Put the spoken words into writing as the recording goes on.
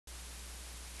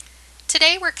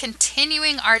Today we're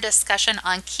continuing our discussion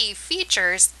on key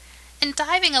features and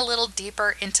diving a little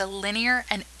deeper into linear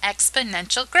and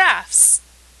exponential graphs.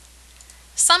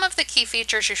 Some of the key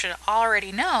features you should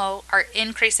already know are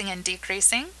increasing and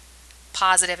decreasing,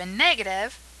 positive and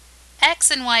negative, x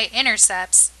and y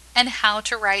intercepts, and how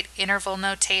to write interval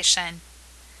notation.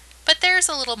 But there's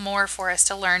a little more for us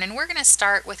to learn, and we're going to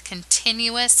start with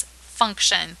continuous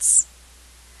functions.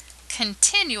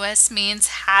 Continuous means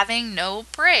having no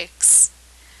breaks.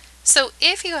 So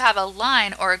if you have a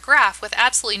line or a graph with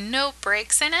absolutely no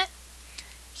breaks in it,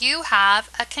 you have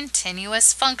a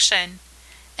continuous function.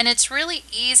 And it's really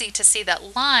easy to see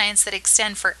that lines that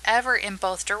extend forever in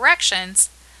both directions,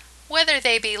 whether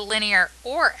they be linear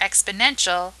or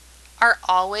exponential, are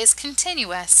always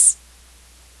continuous.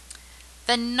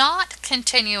 The not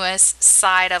continuous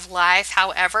side of life,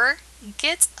 however,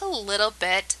 gets a little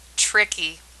bit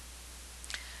tricky.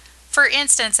 For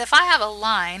instance, if I have a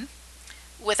line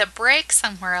with a break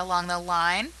somewhere along the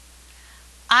line,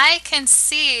 I can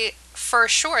see for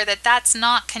sure that that's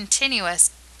not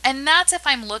continuous, and that's if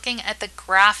I'm looking at the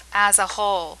graph as a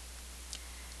whole.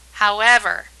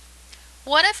 However,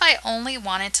 what if I only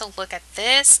wanted to look at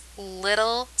this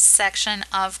little section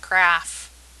of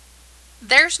graph?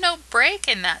 There's no break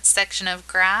in that section of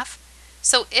graph,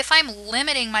 so if I'm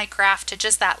limiting my graph to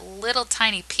just that little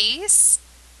tiny piece,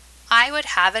 I would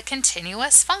have a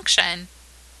continuous function.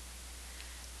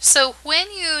 So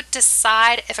when you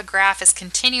decide if a graph is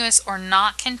continuous or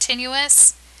not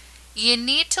continuous, you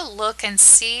need to look and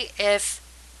see if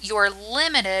you're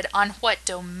limited on what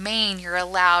domain you're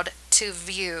allowed to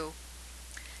view.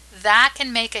 That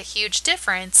can make a huge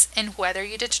difference in whether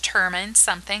you determine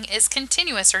something is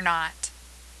continuous or not.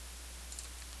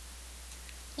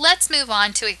 Let's move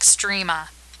on to extrema.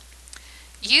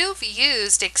 You've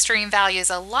used extreme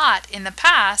values a lot in the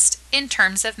past in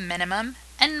terms of minimum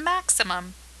and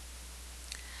maximum.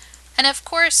 And of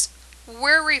course,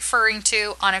 we're referring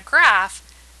to, on a graph,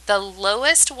 the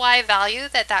lowest y value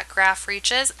that that graph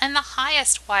reaches and the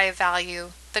highest y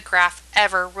value the graph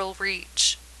ever will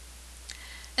reach.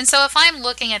 And so if I'm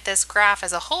looking at this graph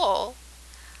as a whole,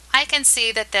 I can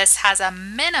see that this has a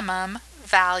minimum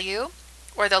value,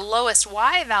 or the lowest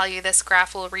y value this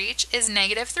graph will reach is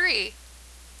 -3.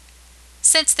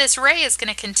 Since this ray is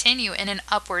going to continue in an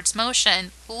upwards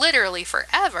motion literally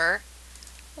forever,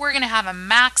 we're going to have a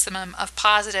maximum of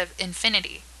positive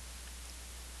infinity.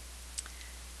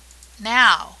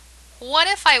 Now, what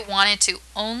if I wanted to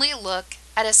only look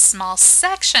at a small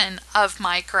section of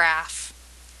my graph?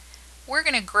 We're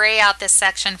going to gray out this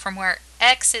section from where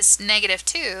x is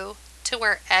 -2 to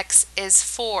where x is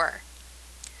 4.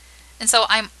 And so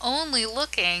I'm only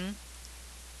looking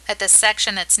at the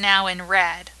section that's now in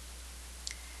red.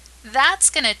 That's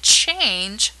going to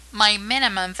change my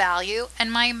minimum value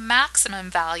and my maximum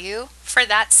value for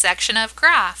that section of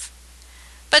graph.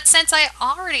 But since I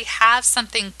already have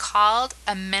something called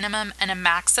a minimum and a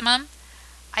maximum,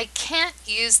 I can't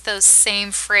use those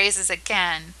same phrases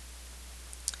again.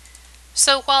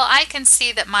 So while I can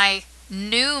see that my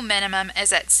new minimum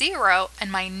is at 0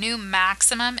 and my new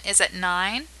maximum is at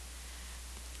 9,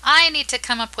 I need to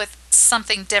come up with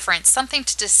something different, something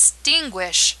to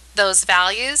distinguish those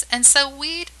values, and so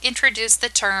we'd introduce the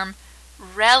term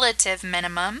relative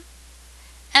minimum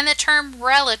and the term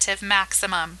relative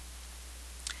maximum.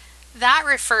 That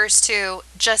refers to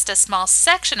just a small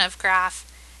section of graph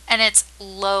and its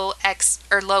low x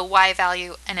or low y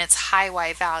value and its high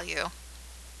y value.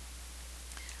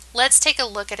 Let's take a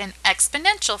look at an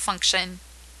exponential function.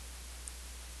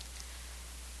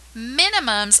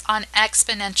 Minimums on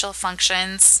exponential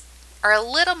functions are a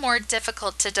little more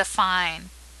difficult to define.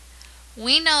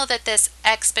 We know that this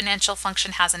exponential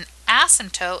function has an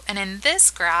asymptote, and in this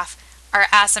graph, our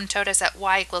asymptote is at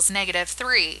y equals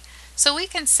 -3. So we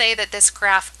can say that this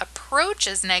graph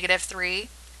approaches -3,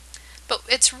 but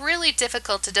it's really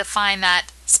difficult to define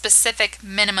that specific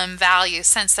minimum value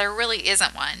since there really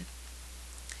isn't one.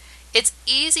 It's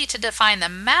easy to define the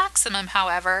maximum,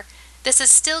 however. This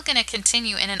is still going to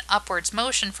continue in an upwards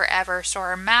motion forever, so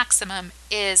our maximum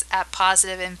is at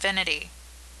positive infinity.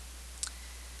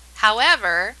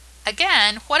 However,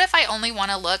 again, what if I only want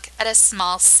to look at a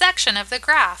small section of the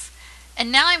graph?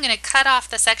 And now I'm going to cut off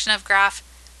the section of graph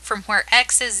from where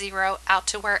x is 0 out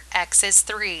to where x is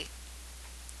 3.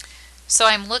 So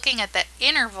I'm looking at the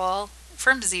interval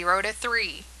from 0 to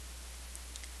 3.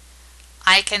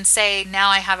 I can say now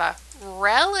I have a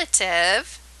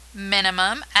relative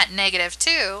minimum at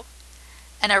 -2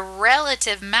 and a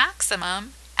relative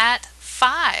maximum at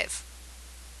 5.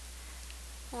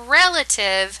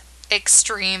 Relative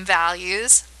extreme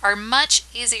values are much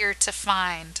easier to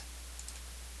find.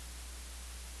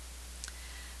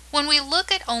 When we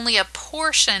look at only a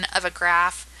portion of a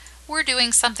graph, we're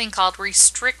doing something called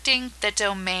restricting the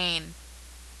domain.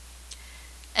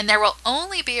 And there will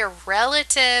only be a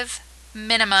relative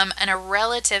minimum and a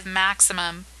relative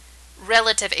maximum.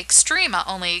 Relative extrema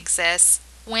only exists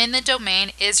when the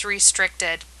domain is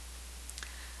restricted.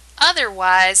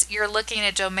 Otherwise, you're looking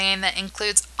at a domain that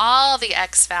includes all the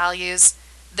x values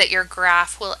that your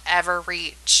graph will ever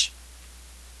reach.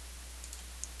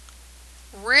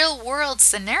 Real-world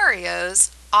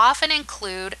scenarios often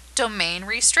include domain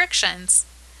restrictions.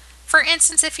 For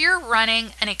instance, if you're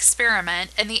running an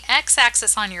experiment and the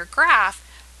x-axis on your graph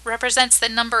represents the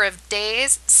number of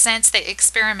days since the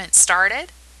experiment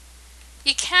started,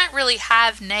 you can't really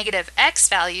have negative x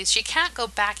values. You can't go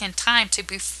back in time to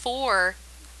before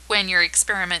when your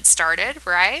experiment started,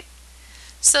 right?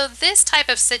 So this type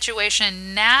of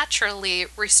situation naturally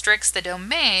restricts the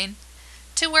domain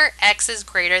to where x is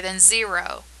greater than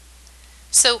 0.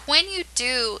 So when you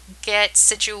do get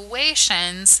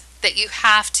situations that you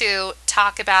have to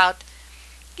talk about,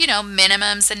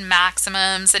 minimums and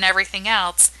maximums and everything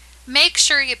else, make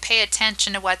sure you pay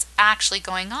attention to what's actually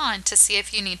going on to see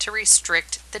if you need to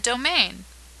restrict the domain.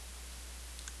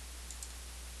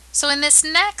 So in this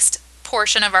next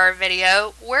portion of our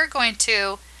video, we're going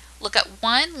to look at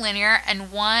one linear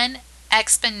and one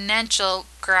exponential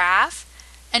graph,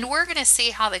 and we're going to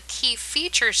see how the key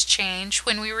features change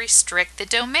when we restrict the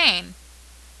domain.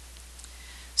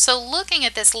 So looking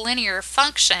at this linear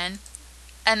function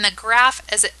and the graph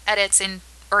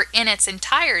in its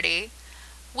entirety,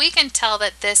 we can tell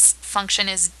that this function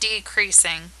is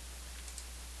decreasing.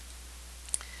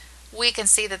 We can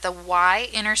see that the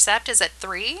y-intercept is at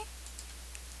 3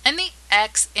 and the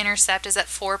x-intercept is at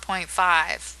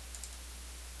 4.5.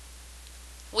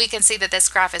 We can see that this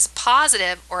graph is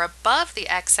positive or above the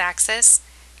x-axis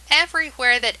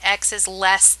everywhere that x is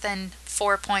less than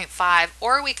 4.5,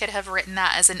 or we could have written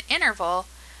that as an interval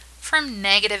from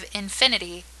negative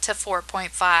infinity to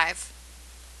 4.5.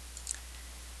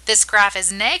 This graph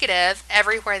is negative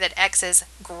everywhere that x is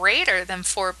greater than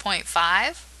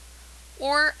 4.5,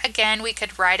 or again we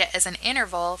could write it as an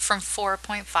interval from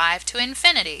 4.5 to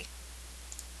infinity.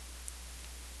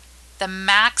 The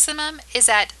maximum is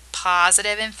at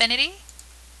positive infinity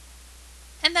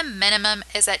and the minimum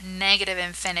is at negative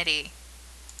infinity.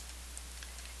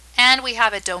 And we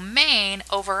have a domain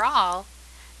overall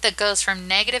that goes from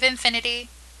negative infinity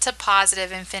to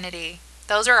positive infinity.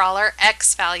 Those are all our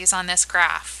x values on this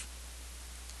graph.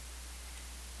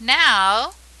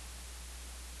 Now,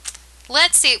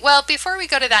 let's see. Well, before we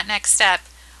go to that next step,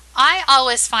 I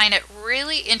always find it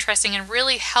really interesting and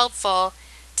really helpful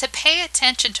to pay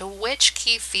attention to which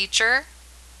key feature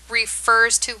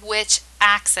refers to which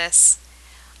axis.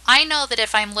 I know that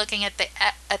if I'm looking at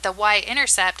the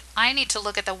y-intercept, I need to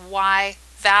look at the y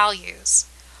values.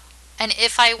 And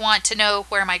if I want to know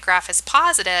where my graph is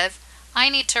positive, I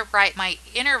need to write my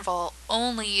interval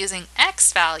only using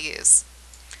x values.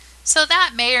 So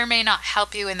that may or may not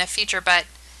help you in the future, but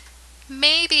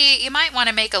maybe you might want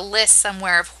to make a list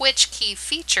somewhere of which key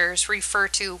features refer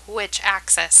to which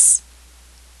axis.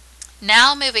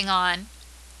 Now moving on,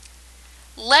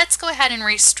 let's go ahead and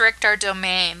restrict our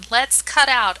domain. Let's cut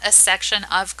out a section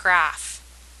of graph.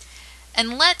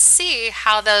 And let's see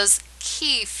how those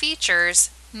key features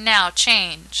now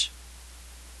change.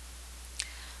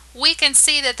 We can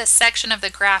see that the section of the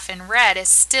graph in red is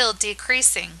still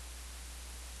decreasing.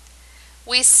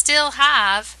 We still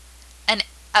have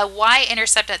a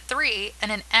y-intercept at 3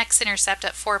 and an x-intercept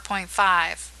at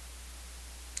 4.5.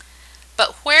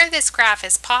 But where this graph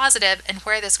is positive and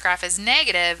where this graph is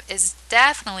negative is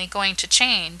definitely going to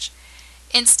change.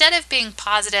 Instead of being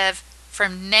positive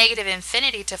from negative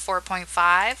infinity to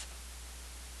 4.5,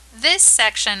 this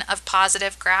section of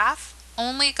positive graph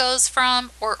only goes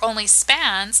from, or only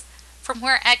spans, from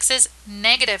where x is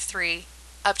negative 3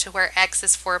 up to where x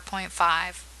is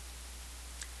 4.5.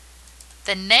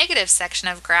 The negative section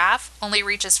of graph only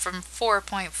reaches from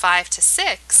 4.5 to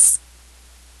 6.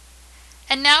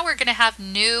 And now we're going to have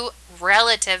new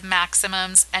relative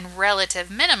maximums and relative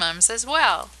minimums as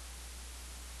well.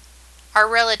 Our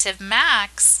relative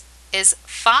max is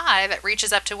 5. It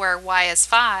reaches up to where y is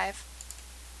 5.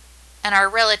 And our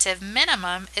relative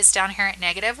minimum is down here at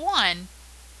negative 1.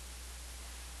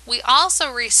 We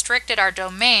also restricted our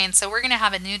domain, so we're going to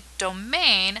have a new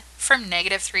domain from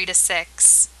negative 3 to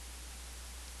 6.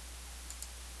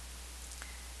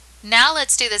 Now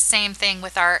let's do the same thing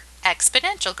with our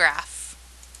exponential graph.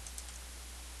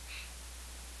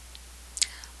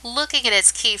 Looking at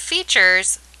its key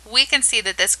features, we can see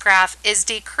that this graph is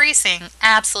decreasing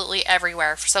absolutely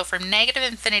everywhere. So from negative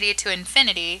infinity to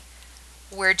infinity,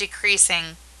 we're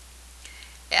decreasing.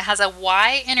 It has a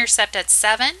y-intercept at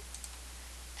 7,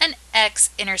 an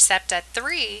x-intercept at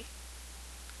 3.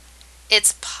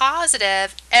 It's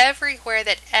positive everywhere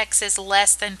that x is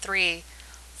less than 3,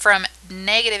 from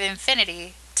negative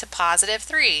infinity to positive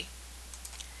 3.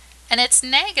 And it's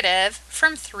negative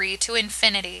from 3 to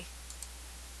infinity.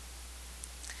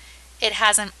 It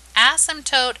has an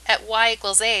asymptote at y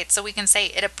equals 8, so we can say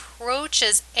it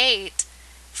approaches 8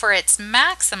 for its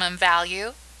maximum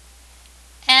value,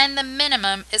 and the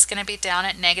minimum is going to be down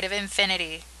at negative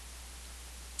infinity.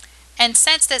 And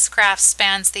since this graph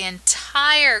spans the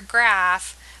entire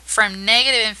graph from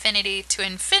negative infinity to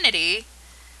infinity,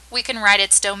 we can write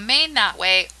its domain that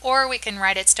way, or we can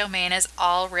write its domain as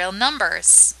all real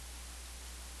numbers.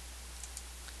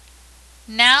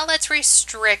 Now let's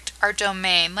restrict our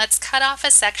domain. Let's cut off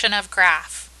a section of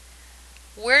graph.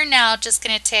 We're now just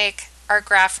going to take our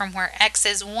graph from where x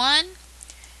is 1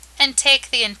 and take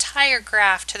the entire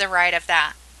graph to the right of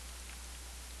that.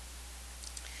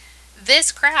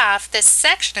 This graph, this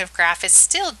section of graph, is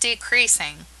still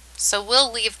decreasing, so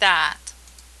we'll leave that.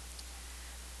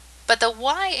 But the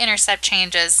y-intercept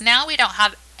changes. Now we don't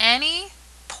have any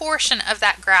portion of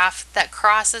that graph that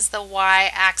crosses the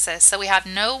y-axis, so we have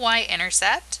no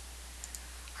y-intercept.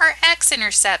 Our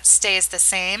x-intercept stays the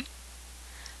same,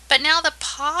 but now the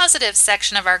positive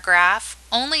section of our graph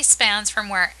only spans from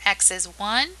where x is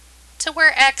 1 to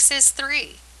where x is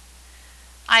 3.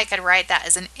 I could write that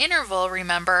as an interval,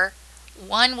 remember,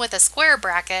 1 with a square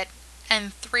bracket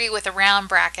and 3 with a round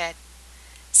bracket,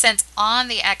 since on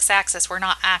the x-axis we're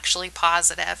not actually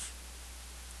positive.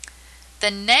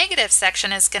 The negative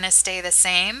section is going to stay the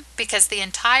same because the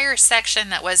entire section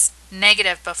that was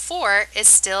negative before is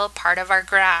still part of our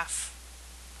graph.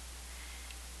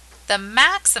 The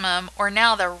maximum, or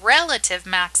now the relative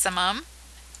maximum,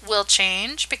 will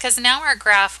change because now our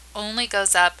graph only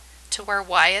goes up to where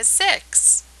y is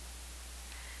 6.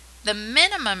 The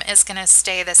minimum is going to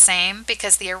stay the same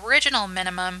because the original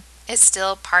minimum is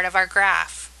still part of our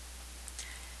graph.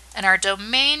 And our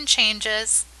domain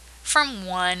changes from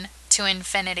 1 to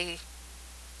infinity.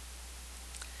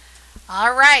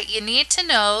 All right, you need to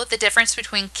know the difference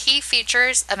between key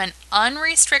features of an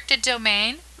unrestricted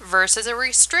domain versus a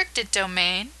restricted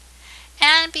domain,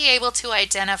 and be able to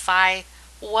identify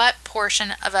what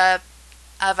portion of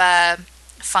a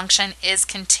function is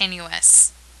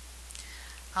continuous.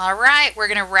 All right, we're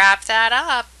going to wrap that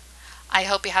up. I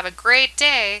hope you have a great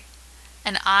day,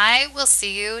 and I will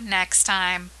see you next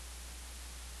time.